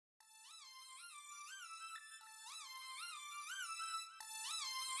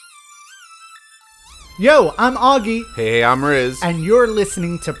Yo, I'm Augie. Hey, I'm Riz. And you're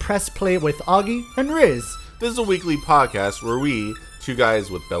listening to Press Play with Augie and Riz. This is a weekly podcast where we, two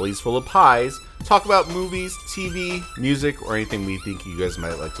guys with bellies full of pies, talk about movies, TV, music, or anything we think you guys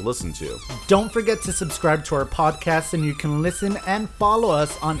might like to listen to. Don't forget to subscribe to our podcast, and you can listen and follow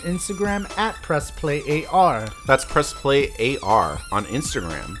us on Instagram at PressPlayAR. That's PressPlayAR on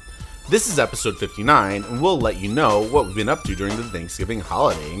Instagram. This is episode 59, and we'll let you know what we've been up to during the Thanksgiving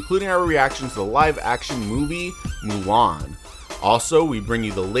holiday, including our reaction to the live-action movie Mulan. Also, we bring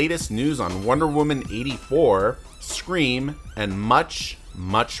you the latest news on Wonder Woman 84, Scream, and much,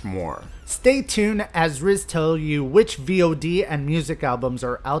 much more. Stay tuned as Riz tells you which VOD and music albums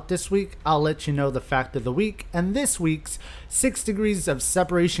are out this week. I'll let you know the fact of the week, and this week's 6 Degrees of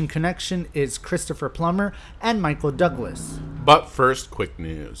Separation connection is Christopher Plummer and Michael Douglas. But first, quick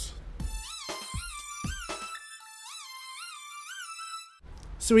news.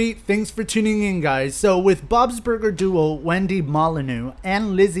 Sweet, thanks for tuning in, guys. So with Bob's Burger duo Wendy Molyneux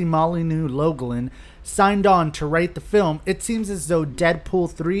and Lizzie Molyneux-Logelin signed on to write the film, it seems as though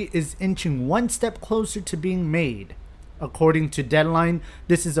Deadpool 3 is inching one step closer to being made. According to Deadline,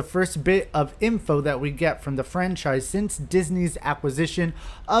 this is the first bit of info that we get from the franchise since Disney's acquisition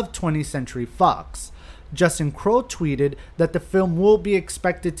of 20th Century Fox. Justin Crowe tweeted that the film will be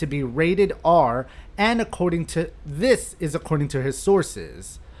expected to be rated R, and according to his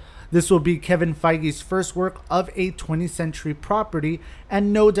sources. This will be Kevin Feige's first work of a 20th Century property,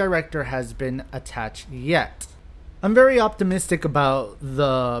 and no director has been attached yet. I'm very optimistic about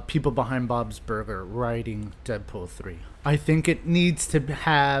the people behind Bob's Burger writing Deadpool 3. I think it needs to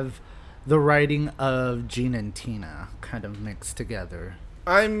have the writing of Gene and Tina kind of mixed together.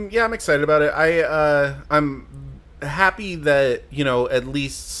 I'm excited about it. I'm happy that, at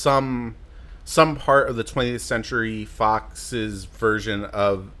least some part of the 20th Century Fox's version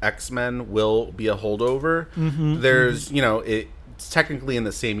of X-Men will be a holdover. There's, it's technically in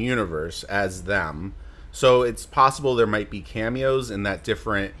the same universe as them. So it's possible there might be cameos in that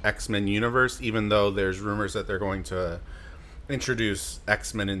different X-Men universe, even though there's rumors that they're going to introduce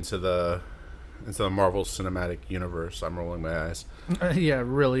X-Men into the Marvel Cinematic Universe. I'm rolling my eyes. Yeah,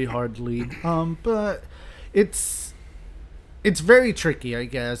 really hardly. But it's very tricky, I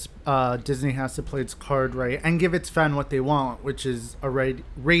guess. Disney has to play its card right and give its fan what they want, which is a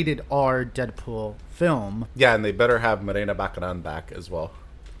rated R Deadpool film. Yeah, and they better have Morena Baccarin back as well.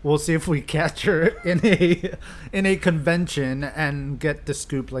 We'll see if we catch her in a convention and get the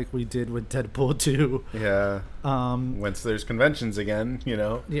scoop like we did with Deadpool 2. Yeah. Once there's conventions again,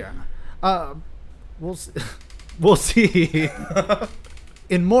 Yeah. We'll see.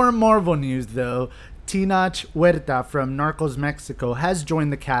 In more Marvel news, though, Tenoch Huerta from Narcos Mexico has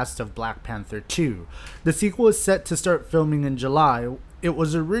joined the cast of Black Panther 2. The sequel is set to start filming in July. It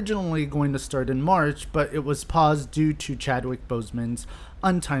was originally going to start in March, but it was paused due to Chadwick Boseman's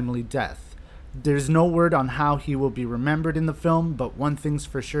untimely death. There's no word on how he will be remembered in the film, but one thing's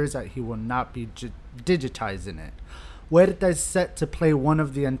for sure is that he will not be digitized in it. Huerta is set to play one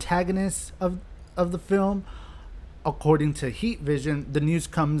of the antagonists of the film. According to Heat Vision, the news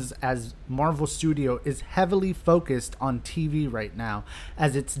comes as Marvel Studio is heavily focused on TV right now,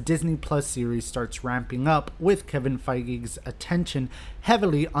 as its Disney Plus series starts ramping up, with Kevin Feige's attention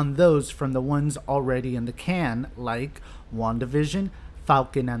heavily on those from the ones already in the can, like WandaVision,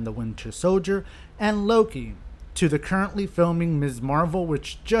 Falcon and the Winter Soldier, and Loki, to the currently filming Ms. Marvel,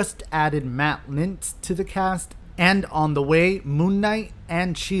 which just added Matt Lintz to the cast, and on the way, Moon Knight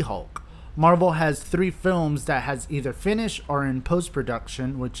and She-Hulk. Marvel has 3 films that has either finished or in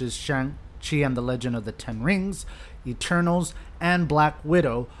post-production, which is Shang-Chi and the Legend of the Ten Rings, Eternals, and Black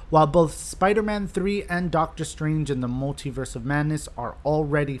Widow, while both Spider-Man 3 and Doctor Strange in the Multiverse of Madness are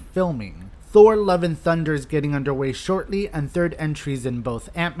already filming. Thor Love and Thunder is getting underway shortly, and third entries in both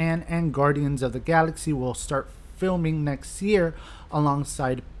Ant-Man and Guardians of the Galaxy will start filming next year,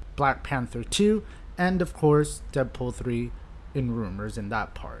 alongside Black Panther 2, and of course, Deadpool 3 in rumors in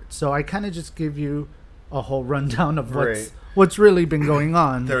that part. So I kind of just give you a whole rundown of what's really been going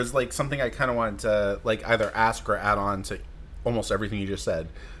on. There's something I kind of wanted to either ask or add on to almost everything you just said.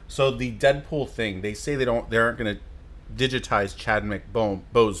 So the Deadpool thing, they say they aren't going to digitize Chadwick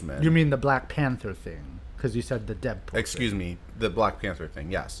Boseman. You mean the Black Panther thing? Because you said the Deadpool. Excuse me, the Black Panther thing.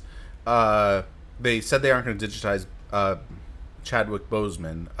 Yes. They said they aren't going to digitize Chadwick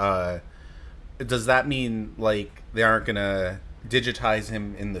Boseman. Does that mean they aren't gonna digitize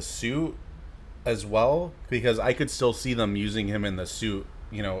him in the suit as well? Because I could still see them using him in the suit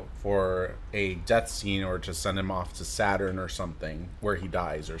for a death scene, or to send him off to Saturn or something where he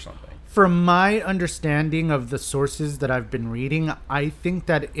dies or something. From my understanding of the sources that I've been reading, I think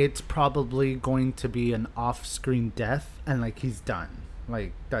that it's probably going to be an off-screen death, and like he's done.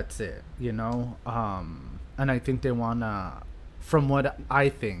 Like that's it, and I think they wanna, from what I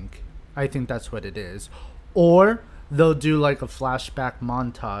think that's what it is, or they'll do like a flashback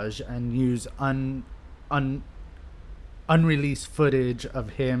montage and use unreleased footage of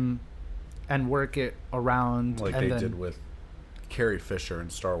him and work it around, like and they then did with Carrie Fisher in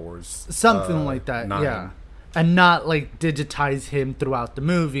Star Wars, something like that. 9. Yeah, and not like digitize him throughout the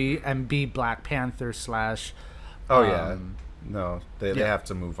movie and be Black Panther slash. No, they have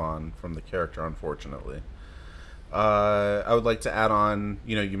to move on from the character, unfortunately. I would like to add on,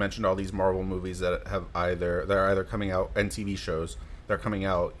 you mentioned all these Marvel movies that are either coming out, and TV shows that are coming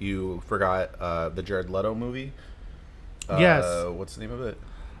out. You forgot the Jared Leto movie. Yes. What's the name of it?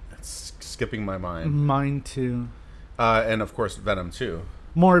 It's skipping my mind. Mine too. And of course Venom 2.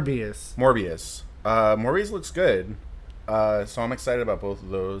 Morbius. Morbius looks good. So I'm excited about both of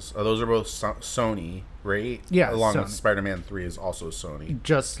those. Those are both Sony, right? Yeah. Along Sony. with Spider-Man 3 is also Sony.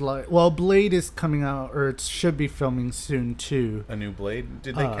 Just like, Blade is coming out, or it should be filming soon too. A new Blade?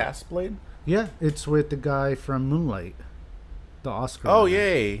 Did they cast Blade? Yeah, it's with the guy from Moonlight, the Oscar. Oh, winner.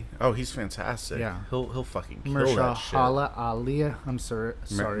 yay! Oh, he's fantastic. Yeah. He'll fucking kill that shit. Mahershala Ali. I'm sorry.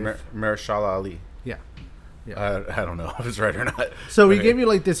 Mahershala Ali. Yeah. I don't know if it's right or not. So we gave you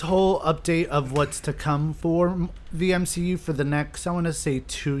like this whole update of what's to come for the MCU for the next, I want to say,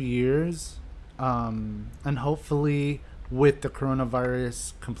 2 years. And hopefully with the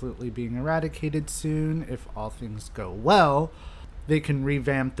coronavirus completely being eradicated soon, if all things go well, they can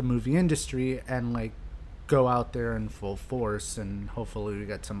revamp the movie industry and like go out there in full force. And hopefully we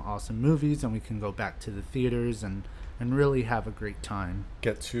get some awesome movies and we can go back to the theaters and really have a great time.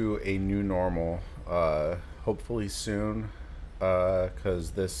 Get to a new normal. Hopefully soon,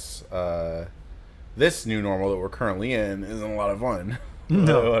 because this new normal that we're currently in isn't a lot of fun.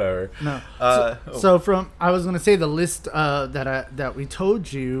 No, whatever. No. So from, I was gonna say, the list that we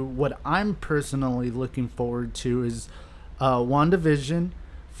told you, what I'm personally looking forward to is WandaVision,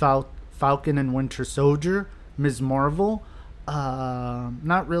 Falcon and Winter Soldier, Ms. Marvel.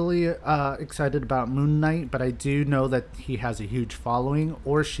 Not really excited about Moon Knight, but I do know that he has a huge following.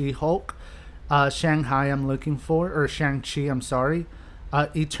 Or She-Hulk. Shanghai I'm looking for, or Shang-Chi, I'm sorry.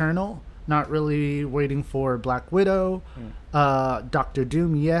 Eternal, not really waiting for Black Widow. Doctor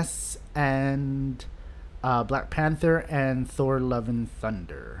Doom, yes. And Black Panther and Thor Love and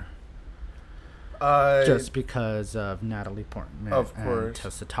Thunder. Just because of Natalie Portman and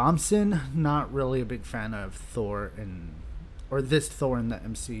Tessa Thompson. Not really a big fan of Thor or this Thor in the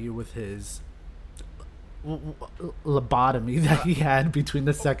MCU with his lobotomy that he had between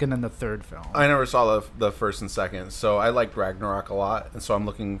the second and the third film. I never saw the first and second, so I liked Ragnarok a lot, and so I'm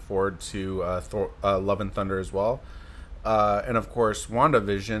looking forward to Thor, Love and Thunder as well, and of course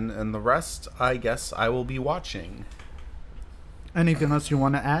WandaVision, and the rest I guess I will be watching. Anything else you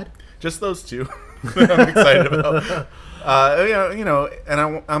want to add? Just those two that I'm excited about.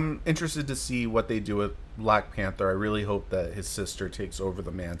 And I'm interested to see what they do with Black Panther. I really hope that his sister takes over the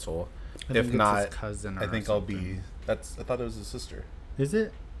mantle. If not, his cousin I think I'll be. I thought it was his sister. Is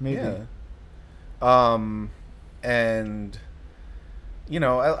it? Maybe. Yeah. And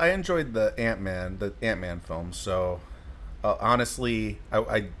I enjoyed the Ant-Man film. So honestly,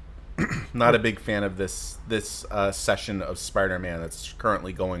 I not a big fan of this session of Spider-Man that's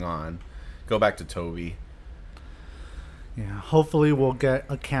currently going on. Go back to Toby. Yeah. Hopefully, we'll get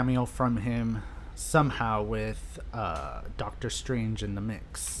a cameo from him somehow with Doctor Strange in the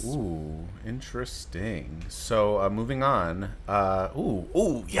mix. Ooh, interesting. So moving on.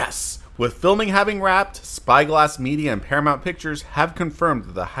 Yes. With filming having wrapped, Spyglass Media and Paramount Pictures have confirmed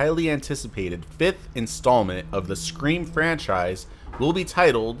that the highly anticipated 5th installment of the Scream franchise will be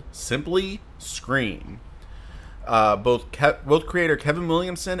titled simply Scream. Both creator Kevin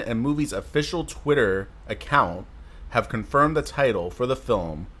Williamson and movie's official Twitter account have confirmed the title for the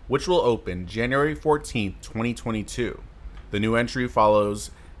film, which will open January 14th, 2022. The new entry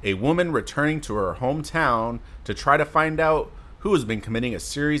follows a woman returning to her hometown to try to find out who has been committing a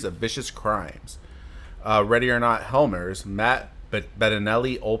series of vicious crimes. Ready or Not Helmers, Matt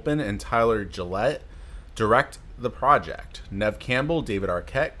Bettinelli-Olpin, and Tyler Gillette direct the project. Neve Campbell, David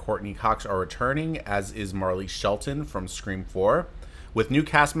Arquette, Courtney Cox are returning, as is Marley Shelton from Scream 4, with new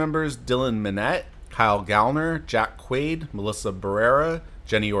cast members Dylan Minnette, Kyle Gallner, Jack Quaid, Melissa Barrera,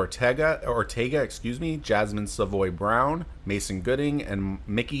 Jenny Ortega, Jasmine Savoy Brown, Mason Gooding, and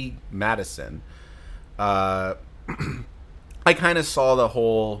Mickey Madison. I kind of saw the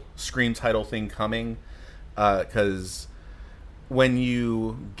whole Scream title thing coming, because when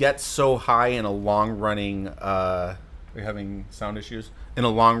you get so high in a long-running, are you having sound issues? In a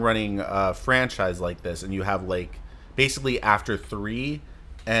long-running franchise like this, and you have like basically after 3,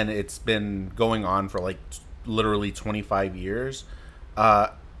 and it's been going on for like literally 25 years.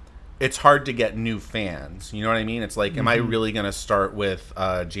 It's hard to get new fans. You know what I mean? It's like, am I really going to start with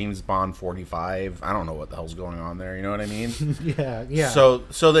James Bond 45? I don't know what the hell's going on there. You know what I mean? Yeah. So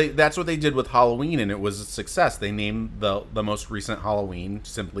that's what they did with Halloween, and it was a success. They named the most recent Halloween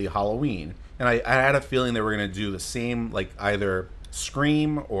simply Halloween. And I had a feeling they were going to do the same, like either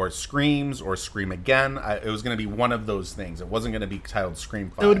Scream or Screams or Scream Again. It was going to be one of those things. It wasn't going to be titled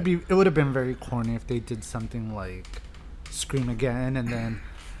Scream 5. It would have been very corny if they did something like Scream Again and then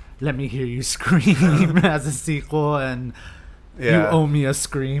Let Me Hear You Scream as a sequel, and you owe me a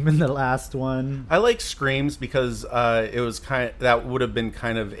scream in the last one. I like Screams because it was that would have been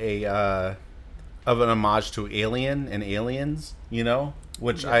kind of an homage to Alien and Aliens, you know,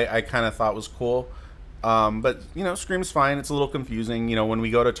 which I kind of thought was cool. But, you know, Scream's fine. It's a little confusing. You know, when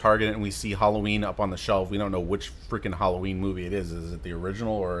we go to Target and we see Halloween up on the shelf, we don't know which freaking Halloween movie it is. Is it the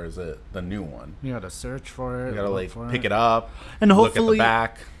original or is it the new one? You gotta search for it. You gotta, like, pick it up, and look at the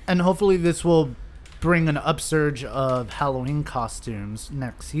back. And hopefully this will bring an upsurge of Halloween costumes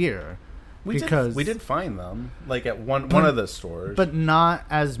next year. We did find them, like, at one of the stores. But not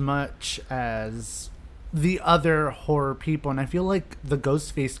as much as the other horror people. And I feel like the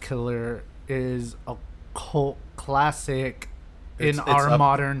Ghostface Killer is a cult classic in our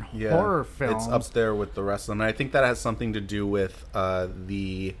modern horror films. It's up there with the rest of them. And I think that has something to do with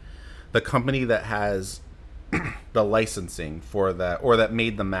the company that has the licensing for that, or that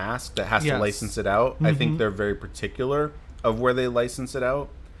made the mask, that has to license it out. I think they're very particular of where they license it out.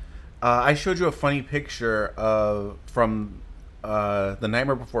 I showed you a funny picture from the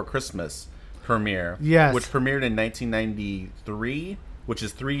Nightmare Before Christmas premiere, which premiered in 1993, which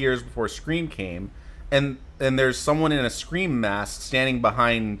is 3 years before Scream came. And there's someone in a Scream mask standing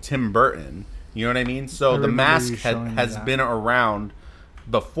behind Tim Burton. You know what I mean? So the mask has been around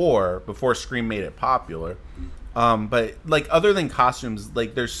before Scream made it popular. But like, other than costumes,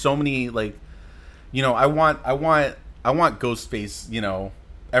 like, there's so many, like, you know, I want Ghostface, you know,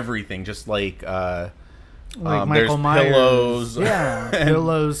 everything, just like Michael Myers. Pillows,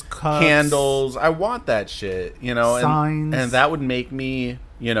 pillows, cups, candles. I want that shit, you know, signs. And that would make me,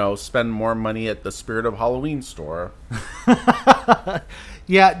 you know, spend more money at the Spirit of Halloween store.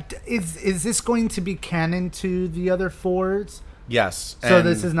 Yeah, is this going to be canon to the other 4s? Yes. So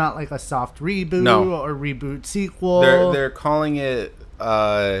this is not like a soft reboot or reboot sequel. They're calling it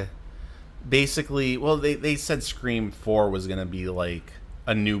basically. Well, they said Scream 4 was going to be like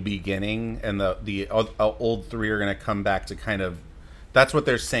a new beginning, and the old 3 are going to come back to kind of. That's what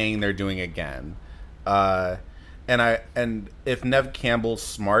they're saying they're doing again. And if Neve Campbell's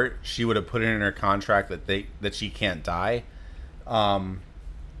smart, she would have put it in her contract that she can't die.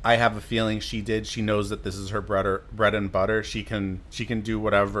 I have a feeling she did. She knows that this is her bread and butter. She can do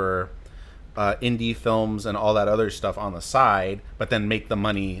whatever indie films and all that other stuff on the side, but then make the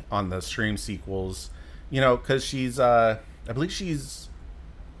money on the Scream sequels. You know, because she's I believe she's,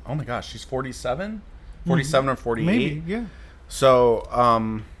 oh my gosh, she's 47 or 48. Maybe, yeah.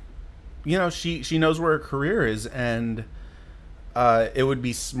 So you know, she knows where her career is, and it would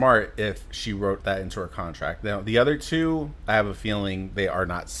be smart if she wrote that into her contract. Now, the other 2, I have a feeling they are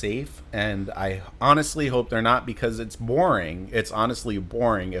not safe, and I honestly hope they're not, because it's boring. It's honestly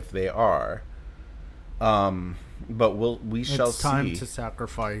boring if they are. But we shall see. It's time to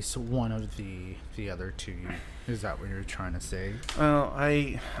sacrifice one of the other 2. Is that what you're trying to say? Well,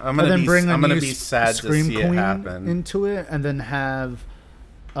 I'm gonna be sad to see it happen into it, and then have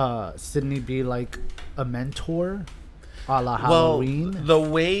Sydney be like a mentor. A la Halloween. Well, the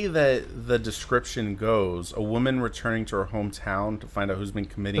way that the description goes, a woman returning to her hometown to find out who's been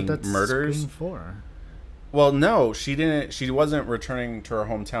committing murders. Scream 4. Well, no, she didn't. She wasn't returning to her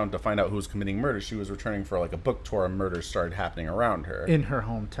hometown to find out who was committing murders. She was returning for like a book tour, and murders started happening around her in her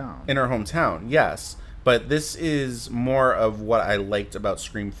hometown. In her hometown, yes. But this is more of what I liked about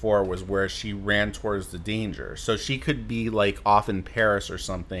Scream 4, was where she ran towards the danger. So she could be like off in Paris or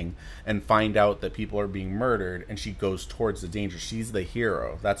something and find out that people are being murdered, and she goes towards the danger. She's the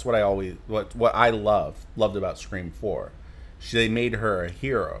hero. That's what I loved about Scream 4. They made her a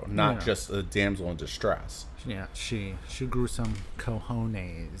hero, not just a damsel in distress. Yeah, she grew some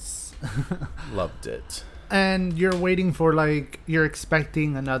cojones. Loved it. And you're waiting for, like, you're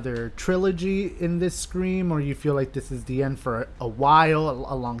expecting another trilogy in this Scream, or you feel like this is the end for a while,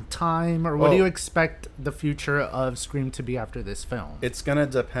 a long time, or what do you expect the future of Scream to be after this film? It's gonna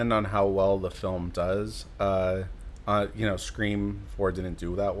depend on how well the film does. Scream 4 didn't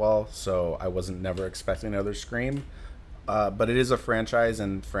do that well, so I wasn't never expecting another Scream. But it is a franchise,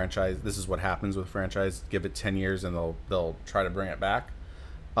 and this is what happens with franchise. Give it 10 years, and they'll try to bring it back.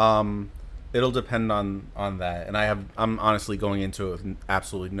 It'll depend on that, and I'm honestly going into it with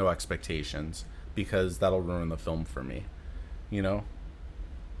absolutely no expectations because that'll ruin the film for me. You know.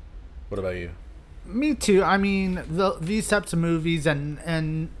 What about you? Me too. I mean, these types of movies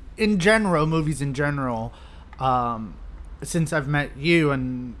and in general, movies in general. Since I've met you,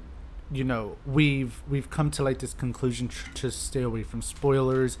 and we've come to like this conclusion to stay away from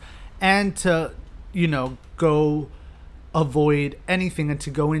spoilers, and to go avoid anything and to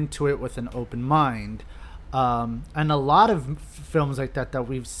go into it with an open mind. And a lot of films like that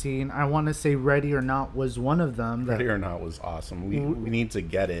we've seen, I want to say Ready or Not was one of them. Ready or Not was awesome. We need to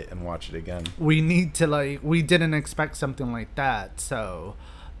get it and watch it again. We need to, we didn't expect something like that. So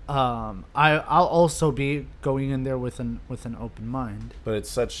I'll also be going in there with an open mind. But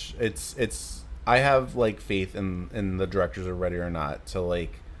it's I have faith in the directors of Ready or Not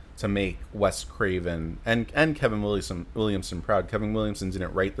to make Wes Craven and Kevin Williamson proud. Kevin Williamson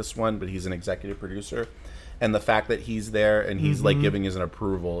didn't write this one, but he's an executive producer, and the fact that he's there and he's giving his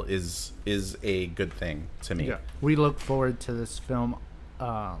approval is a good thing to me. Yeah, we look forward to this film,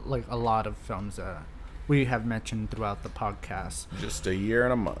 like a lot of films we have mentioned throughout the podcast. Just a year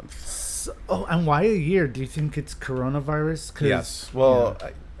and a month. And why a year? Do you think it's coronavirus? Yes. Well,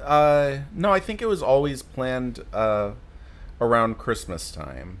 yeah. No, I think it was always planned around Christmas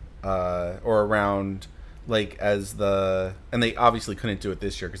time. Or around and they obviously couldn't do it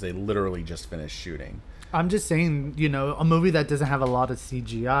this year because they literally just finished shooting. I'm just saying, a movie that doesn't have a lot of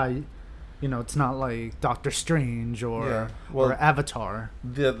CGI, it's not like Doctor Strange or Avatar.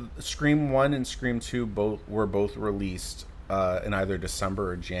 The Scream 1 and Scream 2 were both released in either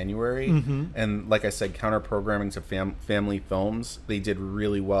December or January. And like I said, counter-programming to family films, they did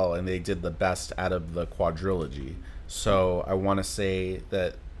really well, and they did the best out of the quadrilogy. So I want to say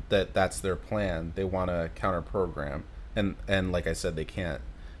that's their plan. They want to counter program, and like I said, they can't.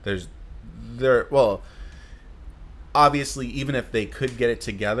 Obviously, even if they could get it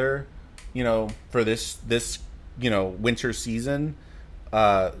together, for this winter season,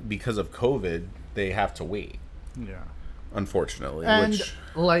 because of COVID, they have to wait. Yeah, unfortunately. And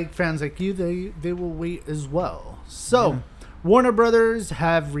fans like you, they will wait as well. So. Yeah. Warner Brothers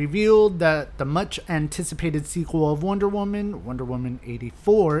have revealed that the much-anticipated sequel of Wonder Woman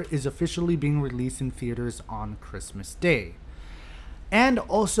 84, is officially being released in theaters on Christmas Day. And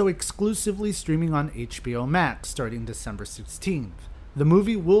also exclusively streaming on HBO Max starting December 16th. The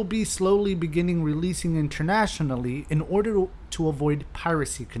movie will be slowly beginning releasing internationally in order to avoid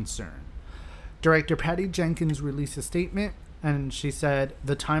piracy concern. Director Patty Jenkins released a statement, and she said,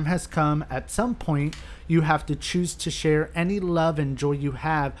 "The time has come. At some point, you have to choose to share any love and joy you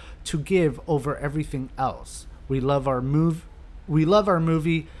have to give over everything else. We love our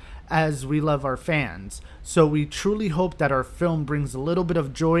movie as we love our fans. So we truly hope that our film brings a little bit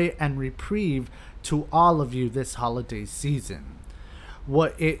of joy and reprieve to all of you this holiday season.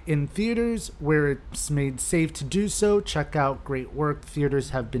 In theaters where it's made safe to do so, check out great work theaters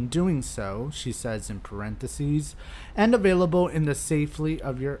have been doing so," she says in parentheses, "and available in the safety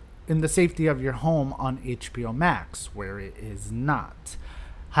of your home on HBO Max, where it is not.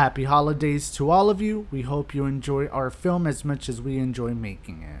 Happy holidays to all of you. We hope you enjoy our film as much as we enjoy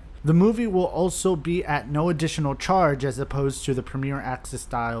making it." The movie will also be at no additional charge as opposed to the Premier Access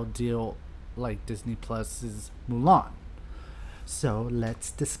style deal like Disney Plus's Mulan. So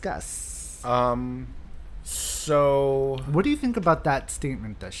let's discuss. So what do you think about that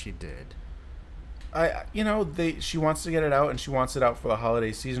statement that she did? She wants to get it out, and she wants it out for the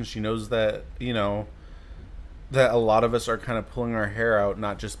holiday season. She knows that, that a lot of us are kind of pulling our hair out,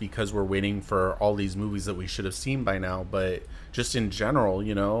 not just because we're waiting for all these movies that we should have seen by now, but just in general,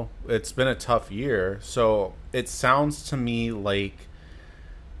 it's been a tough year. So it sounds to me like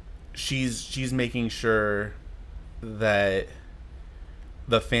she's making sure that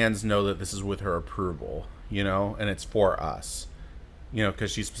the fans know that this is with her approval, and it's for us,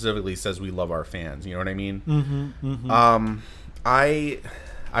 because she specifically says we love our fans. You know what I mean?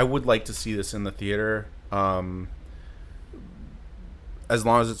 I would like to see this in the theater, as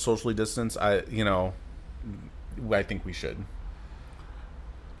long as it's socially distanced. I think we should.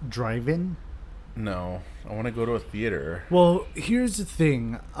 Drive-in? No, I want to go to a theater. Well, here's the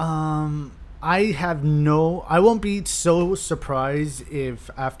thing. I won't be so surprised if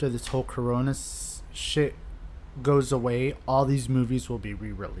after this whole Corona shit goes away, all these movies will be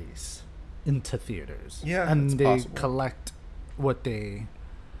re-released into theaters. Yeah, and it's they possible. collect what they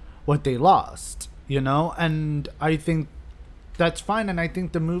lost, and I think that's fine. And I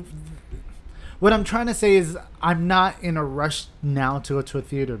think the move. What I'm trying to say is, I'm not in a rush now to go to a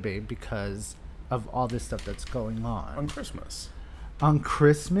theater, babe, because of all this stuff that's going On Christmas. On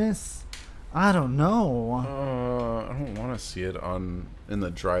Christmas, I don't know. I don't want to see it in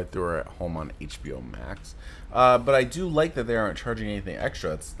the drive-thru or at home on HBO Max. But I do like that they aren't charging anything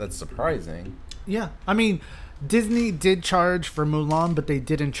extra. That's surprising. Yeah, I mean, Disney did charge for Mulan, but they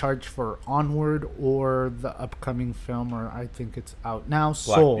didn't charge for Onward or the upcoming film, or I think it's out now,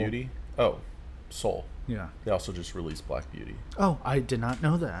 Soul. Black Beauty? Oh, Soul. Yeah. They also just released Black Beauty. Oh, I did not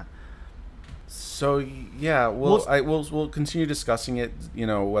know that. So yeah, we'll continue discussing it.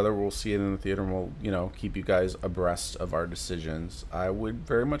 Whether we'll see it in the theater, and we'll keep you guys abreast of our decisions. I would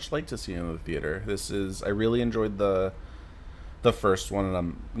very much like to see it in the theater. I really enjoyed the first one,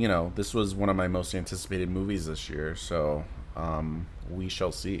 and this was one of my most anticipated movies this year. So we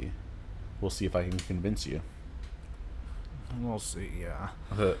shall see. We'll see if I can convince you. We'll see. Yeah.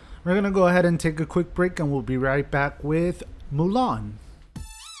 We're gonna go ahead and take a quick break, and we'll be right back with Mulan.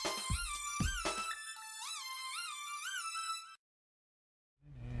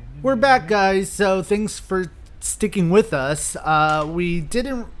 We're back, guys. So thanks for sticking with us. We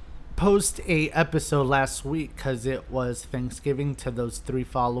didn't post a episode last week because it was Thanksgiving to those 3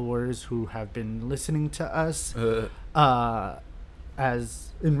 followers who have been listening to us as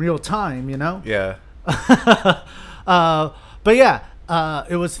in real time, Yeah. But yeah,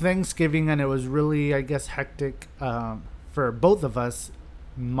 it was Thanksgiving, and it was really, I guess, hectic for both of us.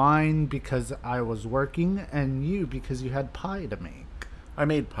 Mine because I was working, and you because you had pie to make. I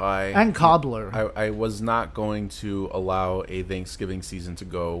made pie. And cobbler. I was not going to allow a Thanksgiving season to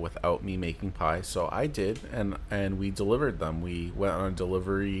go without me making pie, so I did, and we delivered them. We went on a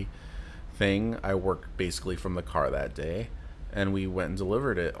delivery thing. I worked basically from the car that day, and we went and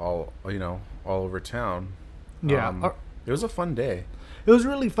delivered it all over town. Yeah. It was a fun day. It was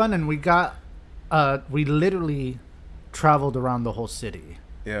really fun, and we literally traveled around the whole city.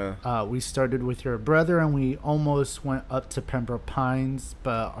 Yeah. We started with your brother, and we almost went up to Pembroke Pines,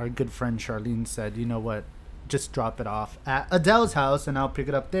 but our good friend Charlene said, you know what, just drop it off at Adele's house, and I'll pick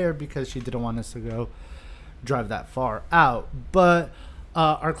it up there, because she didn't want us to go drive that far out. But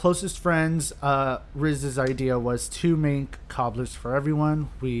our closest friends, Riz's idea was to make cobblers for everyone.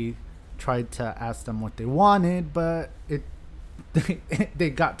 We tried to ask them what they wanted, but they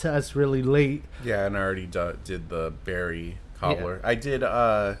got to us really late. Yeah, and I already did the berry cobbler. Yeah. I did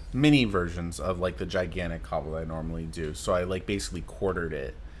mini versions of like the gigantic cobbler I normally do. So I basically quartered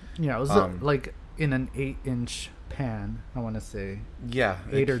it. Yeah, it was like in an 8-inch pan, I want to say. Yeah.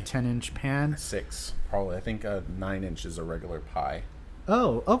 8 or 10-inch pan. 6, probably. I think 9 inches a regular pie.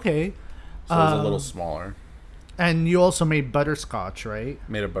 Oh, okay. So it was a little smaller. And you also made butterscotch, right?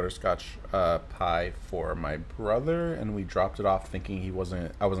 Made a butterscotch pie for my brother, and we dropped it off thinking I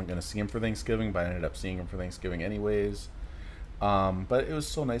wasn't going to see him for Thanksgiving, but I ended up seeing him for Thanksgiving anyways. But it was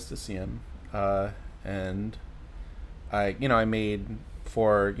still nice to see him. And I made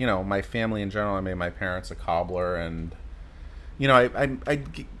for, my family in general, I made my parents a cobbler, and,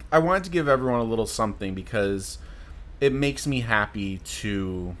 I wanted to give everyone a little something, because it makes me happy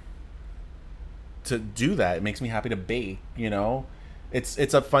to do that. It makes me happy to bake,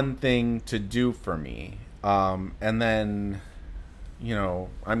 It's a fun thing to do for me. And then,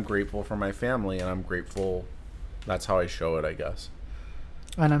 I'm grateful for my family, and I'm grateful. That's how I show it, I guess.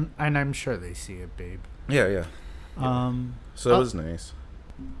 And I'm sure they see it, babe. Yeah. So it was nice.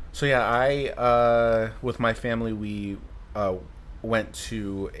 So yeah, I with my family, we went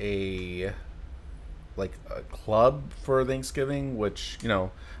to a club for Thanksgiving, which,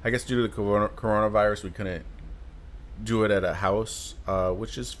 I guess due to the coronavirus, we couldn't do it at a house,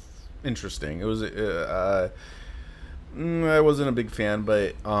 which is interesting. It was I wasn't a big fan,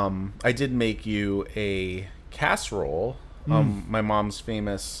 but I did make you a casserole, my mom's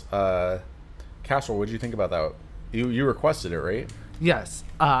famous casserole. What did you think about that? You requested it, right? Yes.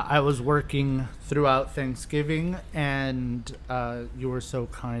 I was working throughout Thanksgiving, and you were so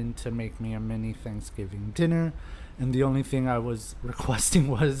kind to make me a mini Thanksgiving dinner, and the only thing I was requesting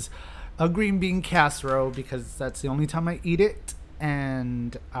was a green bean casserole, because that's the only time I eat it,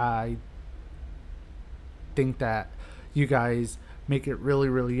 and I think that you guys make it really,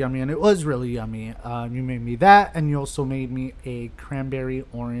 really yummy, and it was really yummy. You made me that, and you also made me a cranberry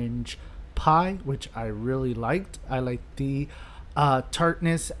orange pie, which I really liked. I liked the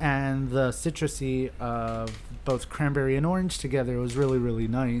tartness and the citrusy of both cranberry and orange together. It was really, really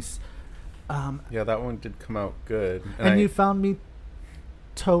nice. Yeah, that one did come out good. And you found me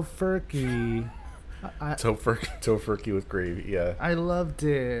tofurkey. Tofurkey with gravy, yeah. I loved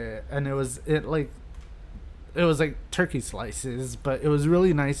it, and it was like turkey slices, but it was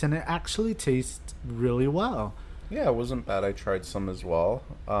really nice, and it actually tastes really well. Yeah, it wasn't bad. I tried some as well.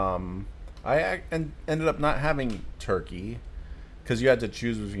 Ended up not having turkey because you had to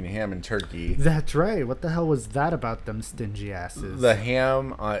choose between ham and turkey. That's right. What the hell was that about them stingy asses? The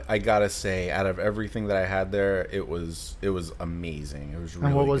ham, I gotta say, out of everything that I had there, it was amazing. It was really good.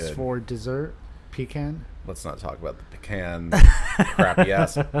 And what was for dessert? Pecan? Let's not talk about the pecan crappy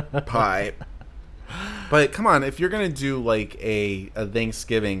ass pie. But come on, if you're gonna do like a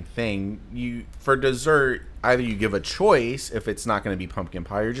Thanksgiving thing, for dessert, either you give a choice if it's not gonna be pumpkin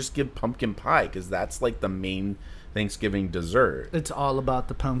pie, or just give pumpkin pie because that's like the main Thanksgiving dessert. It's all about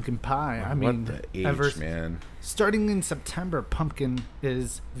the pumpkin pie. I mean, what the age, man. Starting in September, pumpkin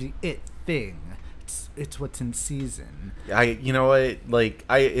is the it thing. It's what's in season. You know what? Like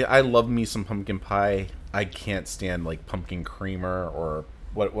I love me some pumpkin pie. I can't stand like pumpkin creamer or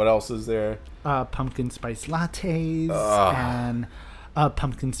what else is there? Pumpkin spice lattes and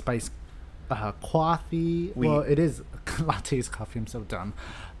pumpkin spice coffee. Well, it is lattes coffee. I'm so dumb.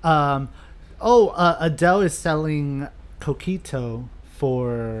 Adele is selling coquito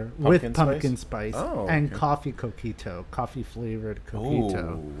with pumpkin spice and coffee coquito, coffee flavored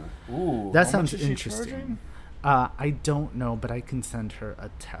coquito. Ooh, that sounds interesting. I don't know, but I can send her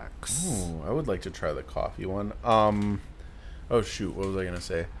a text. Ooh, I would like to try the coffee one. Oh shoot, what was I gonna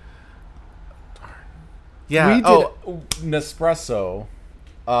say? Darn. Yeah. Nespresso.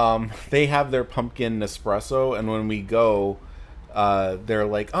 They have their pumpkin Nespresso, and when we go, they're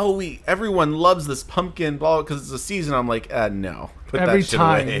like, everyone loves this pumpkin ball because it's a season. I'm like, no. Put every that shit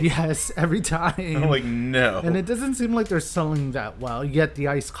time, away. yes, every time. I'm like, no. And it doesn't seem like they're selling that well. Yet the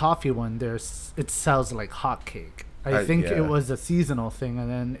iced coffee one, it sells like hotcake. I think it was a seasonal thing, and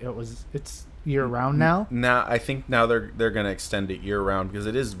then it's year round now. I think they're gonna extend it year round because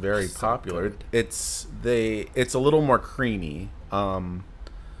it is very popular. Good. It's a little more creamy,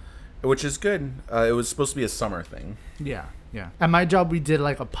 which is good. It was supposed to be a summer thing. Yeah. At my job, we did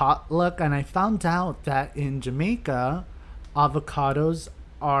like a potluck, and I found out that in Jamaica, avocados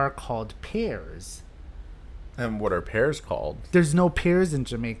are called pears. And what are pears called? There's no pears in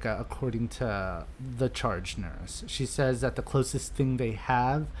Jamaica, according to the charge nurse. She says that the closest thing they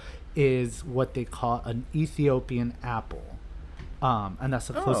have is what they call an Ethiopian apple. And that's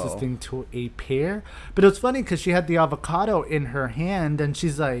the closest thing to a pear. But it was funny because she had the avocado in her hand, and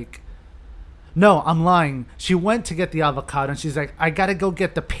she's like, no, I'm lying. She went to get the avocado, and she's like, I got to go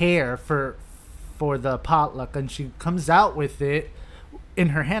get the pear for the potluck. And she comes out with it in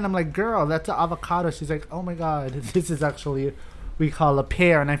her hand. I'm like, girl, that's an avocado. She's like, oh my God, this is actually we call a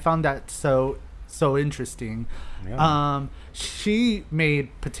pear. And I found that so interesting. Yeah. She made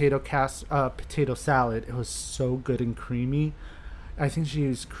potato salad. It was so good and creamy. I think she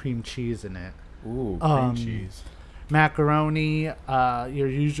used cream cheese in it. Ooh, cream cheese. Macaroni, your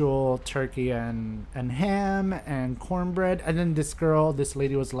usual turkey and ham and cornbread. And then this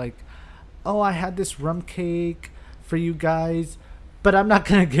lady was like, oh, I had this rum cake for you guys, but I'm not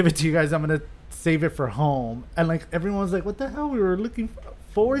going to give it to you guys. I'm going to save it for home. And like everyone was like, what the hell? We were looking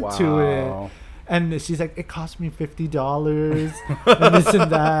forward to it. And she's like, it cost me $50 and this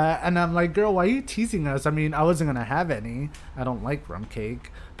and that. And I'm like, girl, why are you teasing us? I mean, I wasn't going to have any. I don't like rum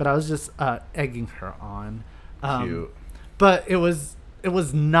cake, but I was just egging her on. Cute. But it was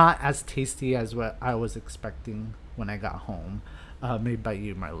not as tasty as what I was expecting when I got home. Made by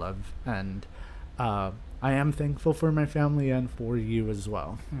you, my love. And I am thankful for my family and for you as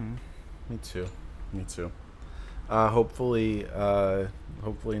well. Me too. Hopefully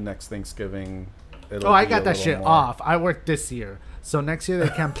next Thanksgiving. I got that shit off. I worked this year, so next year they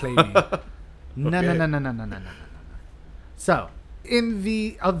can't play me. No. So, in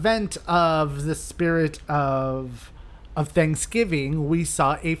the event of the spirit of Thanksgiving, we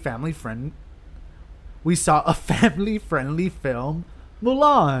saw a family friendly film,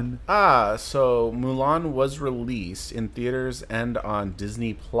 Mulan. So Mulan was released in theaters and on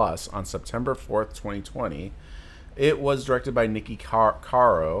Disney Plus on September 4th, 2020. It was directed by Nikki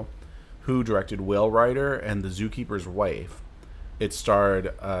Caro, who directed Whale Rider and The Zookeeper's Wife. It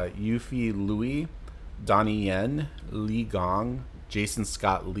starred Yuffie Louis, Donnie Yen, Li Gong, Jason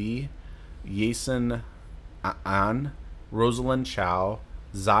Scott Lee, Yason An, Rosalind Chow,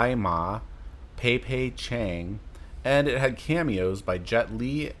 Zai Ma, Pei Pei Chang, and it had cameos by Jet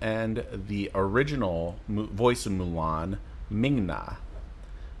Li and the original voice of Mulan, Mingna.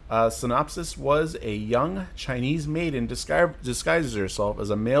 Synopsis was a young Chinese maiden disguises herself as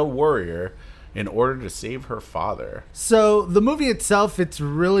a male warrior in order to save her father. So the movie itself, it's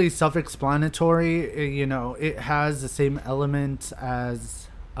really self-explanatory. It has the same elements as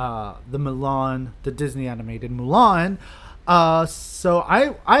the Disney animated Mulan. So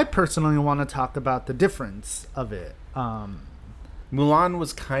I personally want to talk about the difference of it. Mulan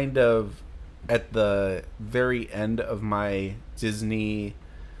was kind of at the very end of my Disney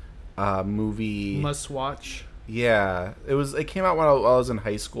movie Must watch. Yeah, it came out when I was in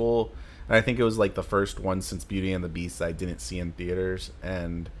high school, and I think it was like the first one since Beauty and the Beast that I didn't see in theaters,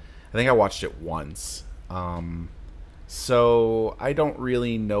 and I think I watched it once. So I don't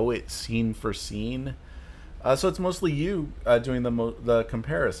really know it scene for scene. So it's mostly you doing the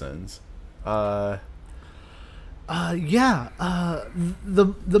comparisons. Yeah.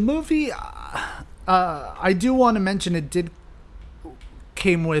 The movie. I do want to mention it did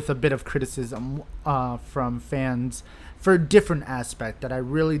came with a bit of criticism from fans for a different aspect that I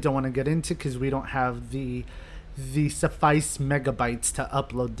really don't want to get into because we don't have the suffice megabytes to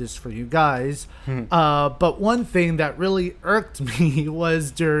upload this for you guys. But one thing that really irked me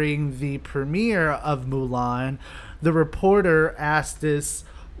was during the premiere of Mulan, the reporter asked this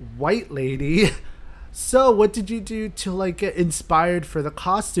white lady, so what did you do to get inspired for the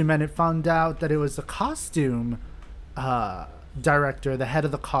costume? And it found out that it was the costume director, the head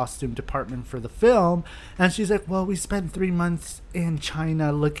of the costume department for the film. And she's like, well, we spent 3 months in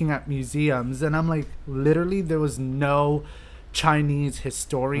China looking at museums. And I'm like, literally there was no Chinese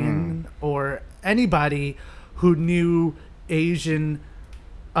historian or anybody who knew Asian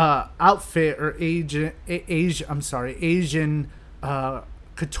outfit or Asian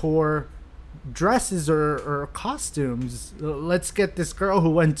couture dresses or costumes. Let's get this girl who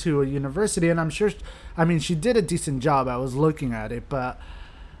went to a university, and I'm sure, she did a decent job. I was looking at it, but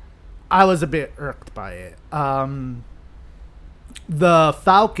I was a bit irked by it. The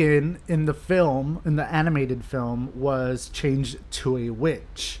Falcon in the animated film, was changed to a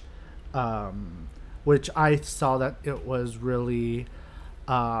witch, which I saw that it was really,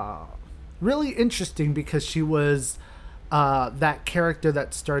 really interesting because she was that character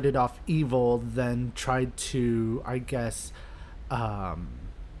that started off evil, then tried to, I guess,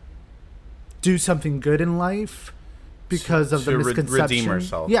 do something good in life because of the misconception. Redeem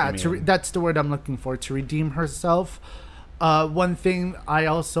herself. Yeah, that's the word I'm looking for, to redeem herself. One thing I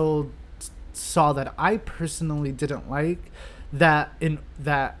also saw that I personally didn't like, that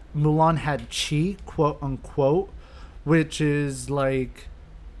Mulan had chi, quote unquote, which is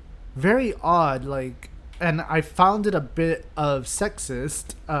very odd, and I found it a bit of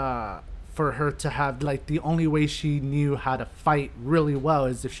sexist for her to have the only way she knew how to fight really well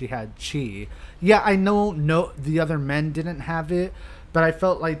is if she had chi. Yeah, I know the other men didn't have it, but I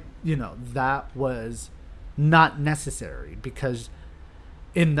felt that was not necessary because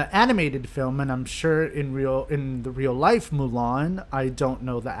in the animated film, and I'm sure in the real life Mulan, I don't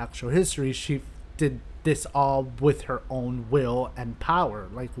know the actual history, she did this all with her own will and power.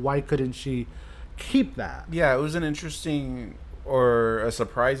 Why couldn't she keep that? Yeah, it was an interesting or a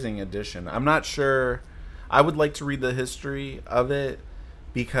surprising addition. I'm not sure. I would like to read the history of it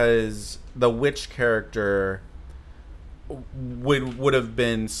because the witch character would have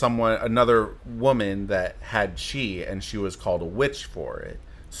been another woman that had chi, and she was called a witch for it.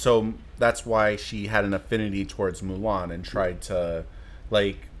 So that's why she had an affinity towards Mulan and tried to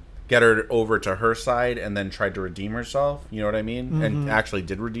get her over to her side, and then tried to redeem herself. You know what I mean? Mm-hmm. And actually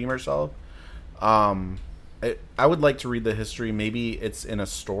did redeem herself. I would like to read the history. Maybe it's in a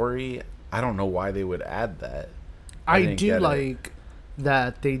story. I don't know why they would add that. I do like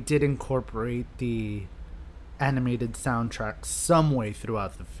that they did incorporate the animated soundtrack some way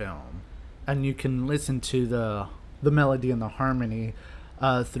throughout the film, and you can listen to the melody and the harmony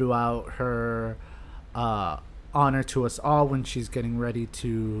throughout her honor to us all when she's getting ready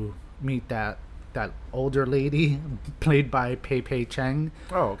to meet that older lady played by Pei Pei Cheng.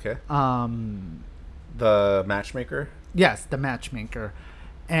 Oh, okay. The matchmaker? Yes, the matchmaker.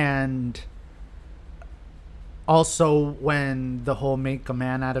 And also when the whole make a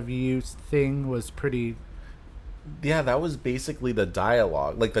man out of you thing was pretty... Yeah, that was basically the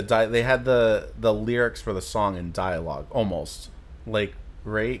dialogue. They had the lyrics for the song in dialogue, almost. Right?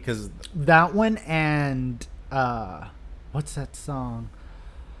 Because... That one and... what's that song?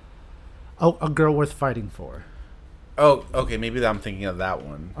 Oh, A Girl Worth Fighting For. Oh, okay, maybe I'm thinking of that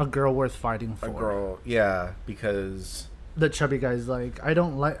one. A Girl Worth Fighting For. A girl, yeah, because... The chubby guy's I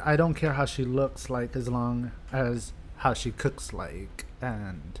don't care how she looks as long as how she cooks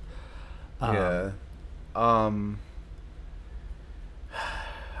and... yeah.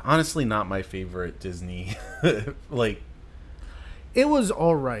 honestly not my favorite Disney. Like, It was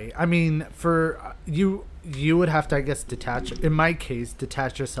all right. I mean, for you would have to, I guess, detach. In my case,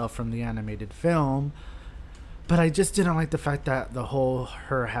 detach yourself from the animated film. But I just didn't like the fact that the whole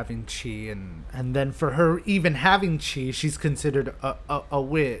her having chi and then for her even having chi, she's considered a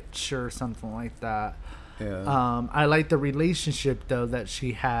witch or something like that. yeah. I like the relationship though that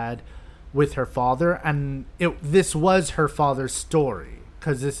she had with her father, and this was her father's story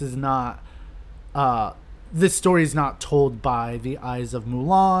because this story is not told by the eyes of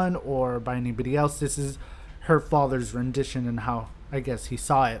Mulan or by anybody else. This is her father's rendition and how I guess he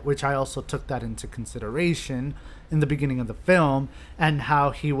saw it, which I also took that into consideration in the beginning of the film, and how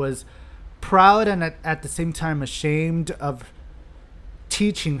he was proud and at the same time ashamed of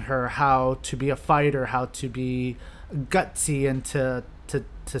teaching her how to be a fighter, how to be gutsy and to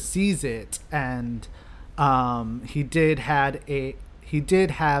seize it. And he did have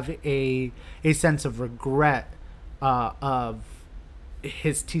a sense of regret of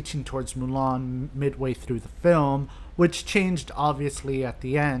his teaching towards Mulan midway through the film, which changed obviously at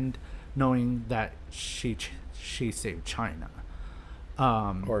the end, knowing that she saved China.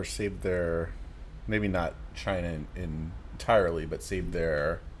 Or saved their, maybe not China entirely, but saved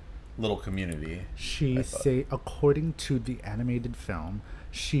their little community. According to the animated film,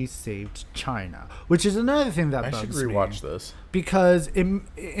 she saved China, which is another thing that bugs me. I should rewatch this. Because in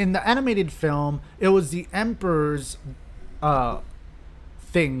the animated film, it was the Emperor's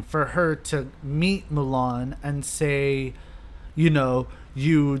thing for her to meet Mulan and say, you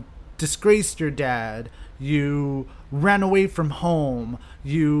disgraced your dad, you ran away from home,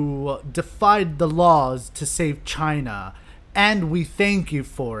 you defied the laws to save China, and we thank you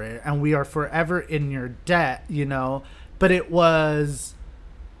for it, and we are forever in your debt, But it was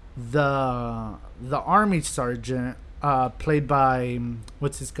the army sergeant, played by,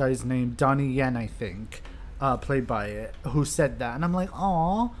 what's this guy's name? Donnie Yen, I think. Played by it, who said that, and I'm like,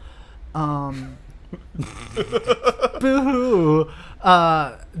 "Aw, boo-hoo."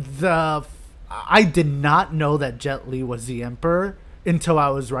 I did not know that Jet Li was the Emperor until I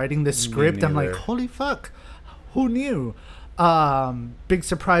was writing this script. I'm like, "Holy fuck, who knew?" Big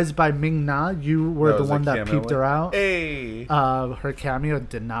surprise by Ming Na. You were the one that peeped her out. Hey, her cameo,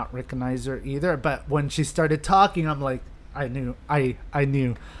 did not recognize her either. But when she started talking, I'm like, I knew. I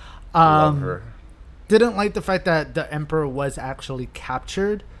knew. Love her. Didn't like the fact that the Emperor was actually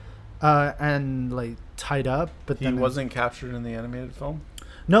captured and like tied up, but he wasn't captured in the animated film.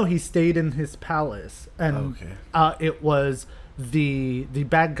 No, he stayed in his palace, and it was the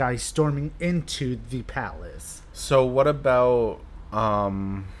bad guy storming into the palace. So what about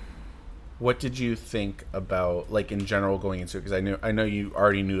what did you think about, like, in general going into it? Because I know you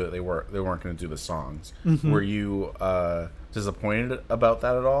already knew that they weren't going to do the songs. Mm-hmm. Were you disappointed about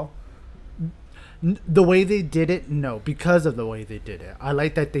that at all? The way they did it, no, because of the way they did it. I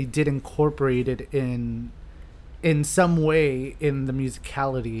like that they did incorporate it in some way in the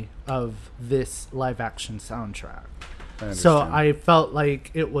musicality of this live action soundtrack. So I felt like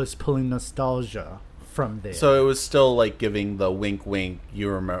it was pulling nostalgia from there. So it was still like giving the wink wink, you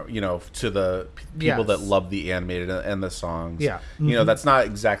remember, to the people that love the animated and the songs. Yeah. Mm-hmm. That's not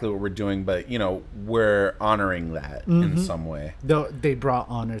exactly what we're doing, but we're honoring that in some way. They brought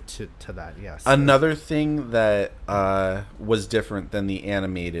honor to that, yes. Another thing that was different than the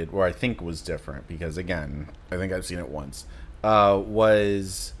animated, or I think was different, because again, I think I've seen it once,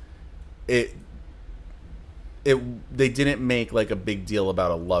 was it they didn't make like a big deal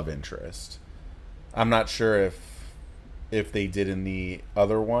about a love interest. I'm not sure if they did in the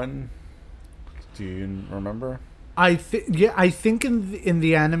other one. Do you remember? I think in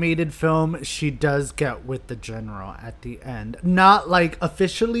the animated film she does get with the general at the end. Not like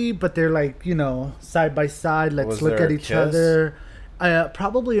officially, but they're like, side by side. Let's look at each other.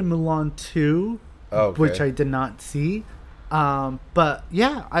 Probably in Mulan 2, which I did not see. But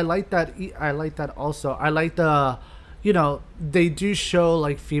yeah, I like that. I like that also. I like the, they do show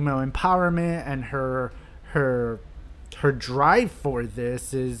like female empowerment, and her drive for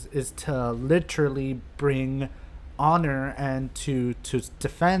this is to literally bring honor and to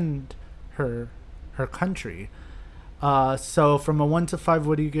defend her country. So from a 1 to 5,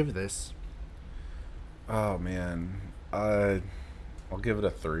 what do you give this? Oh man, I'll give it a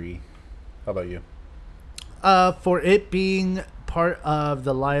 3. How about you? For it being part of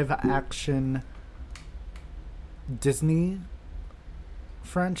the live action Disney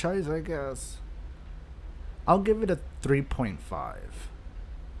franchise, I guess I'll give it a 3.5.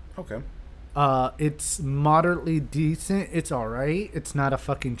 Okay. It's moderately decent. It's all right. It's not a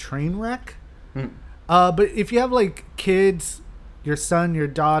fucking train wreck. But if you have like kids your son, your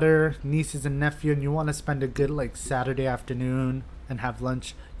daughter, nieces and nephew, and you want to spend a good like Saturday afternoon and have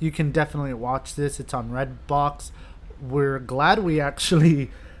lunch, you can definitely watch this. It's on Redbox. We're glad we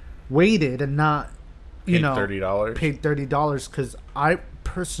actually waited and not, Paid $30. paid $30, because I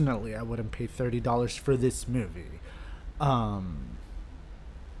personally I wouldn't pay $30 for this movie, at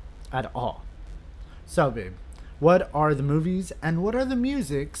all. So, babe, what are the movies and what are the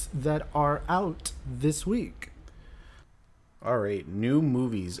musics that are out this week? All right, new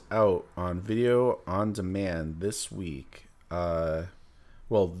movies out on video on demand this week.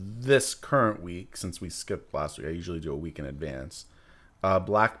 This current week, since we skipped last week. I usually do a week in advance.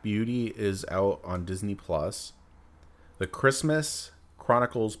 Black Beauty is out on Disney Plus. The Christmas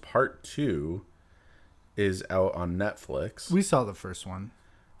Chronicles Part 2 is out on Netflix. We saw the first one.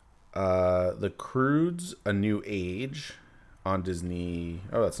 The Croods: A New Age on Disney.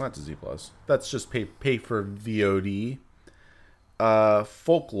 Oh, that's not Disney Plus. That's just pay for VOD.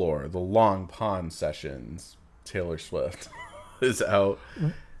 Folklore: The Long Pond Sessions. Taylor Swift is out.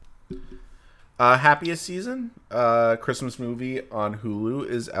 Happiest Season, Christmas movie on Hulu,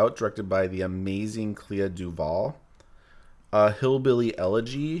 is out, directed by the amazing Clea Duvall. Hillbilly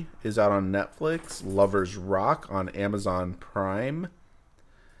Elegy is out on Netflix. Lovers Rock on Amazon Prime.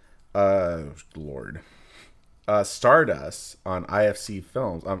 Lord. Stardust on IFC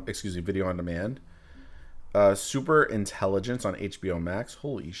Films. Video on Demand. Super Intelligence on HBO Max.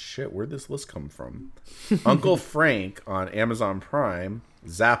 Holy shit, where'd this list come from? Uncle Frank on Amazon Prime.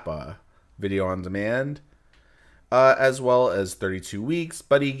 Zappa, video on demand. As well as 32 Weeks,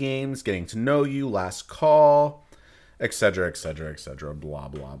 Buddy Games, Getting to Know You, Last Call, etc., etc., etc., blah,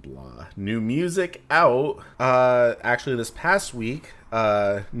 blah, blah. New music out. Actually, this past week,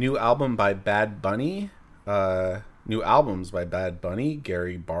 new album by Bad Bunny. New albums by Bad Bunny,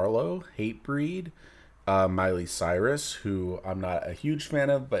 Gary Barlow, Hatebreed, Miley Cyrus, who I'm not a huge fan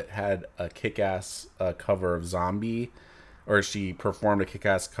of, but had a kick-ass cover of Zombie, or she performed a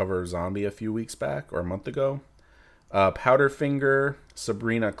kick-ass cover of Zombie a few weeks back, or a month ago. Powderfinger,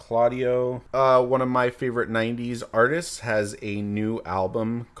 Sabrina Claudio. One of my favorite 90s artists has a new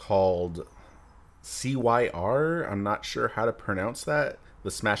album called CYR. I'm not sure how to pronounce that.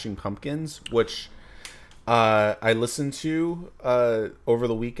 The Smashing Pumpkins, which I listened to over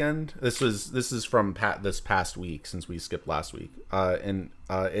the weekend. This is from this past week, since we skipped last week. I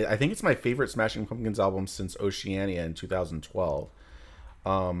think it's my favorite Smashing Pumpkins album since Oceania in 2012.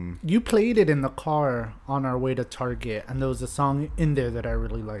 You played it in the car on our way to Target, and there was a song in there that I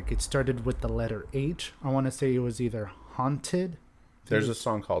really like. It started with the letter H. I want to say it was either Haunted. There's a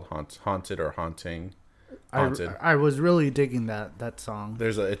song called Haunted or Haunting. Haunted. I was really digging that song.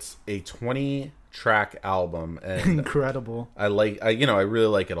 It's a 20-track album, and incredible. I really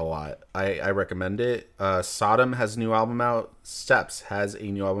like it a lot. I recommend it. Sodom has a new album out. Steps has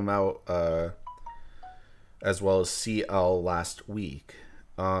a new album out, as well as CL last week.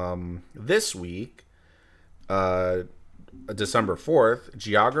 This week, December 4th,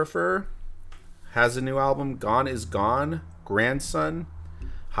 Geographer has a new album. Gone is Gone, Grandson,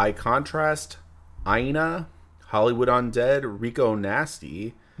 High Contrast, Aina, Hollywood Undead, Rico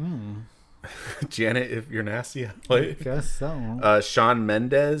Nasty, Janet, If You're Nasty, I guess so. Shawn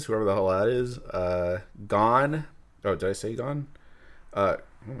Mendes, whoever the hell that is, Gone. Oh, did I say Gone? Oh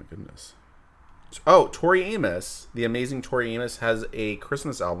my goodness. Oh, Tori Amos, the amazing Tori Amos, has a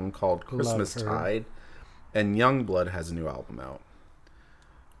Christmas album called Christmas Tide, and Youngblood has a new album out.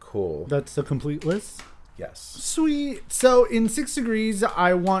 Cool. That's the complete list? Yes. Sweet. So in 6 Degrees,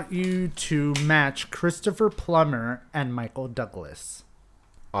 I want you to match Christopher Plummer and Michael Douglas.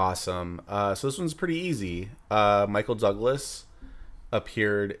 Awesome. So this one's pretty easy. Michael Douglas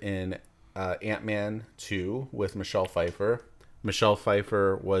appeared in Ant-Man 2 with Michelle Pfeiffer. Michelle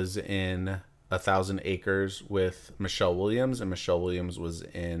Pfeiffer was in 1,000 Acres with Michelle Williams, and Michelle Williams was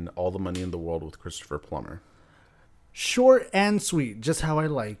in All the Money in the World with Christopher Plummer. Short and sweet, just how I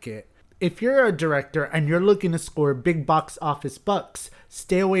like it. If you're a director and you're looking to score big box office bucks,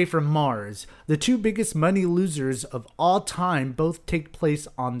 stay away from Mars. The two biggest money losers of all time both take place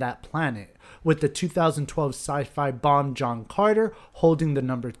on that planet, with the 2012 sci-fi bomb John Carter holding the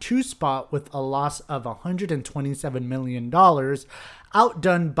number 2 spot with a loss of $127 million,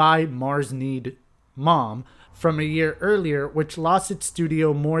 outdone by Mars Need Mom from a year earlier, which lost its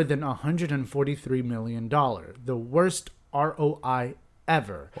studio more than $143 million, the worst ROI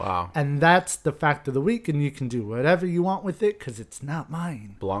ever. Wow. And that's the fact of the week, and you can do whatever you want with it because it's not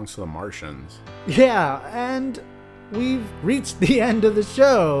mine. Belongs to the Martians. Yeah, and we've reached the end of the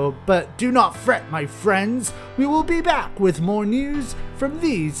show, but do not fret, my friends. We will be back with more news from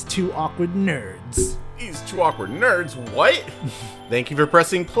these two awkward nerds. These two awkward nerds, what? Thank you for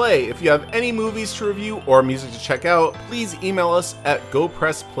pressing play. If you have any movies to review or music to check out, please email us at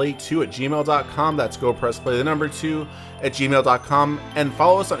gopressplay2@gmail.com. That's gopressplay2@gmail.com. And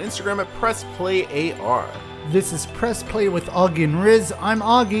follow us on Instagram at pressplayar. This is Press Play with Augie and Riz. I'm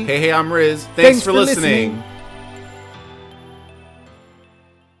Augie. Hey, I'm Riz. Thanks for listening.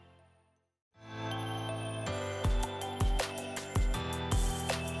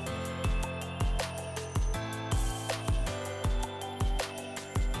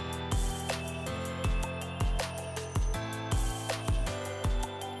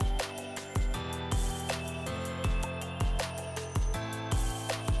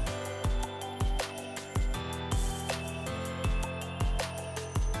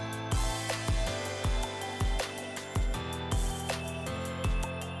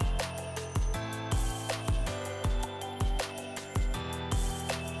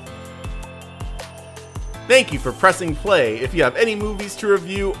 Thank you for pressing play. If you have any movies to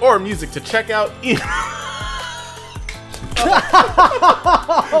review or music to check out, Why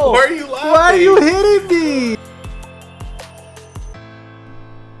are you laughing? Why are you hitting me?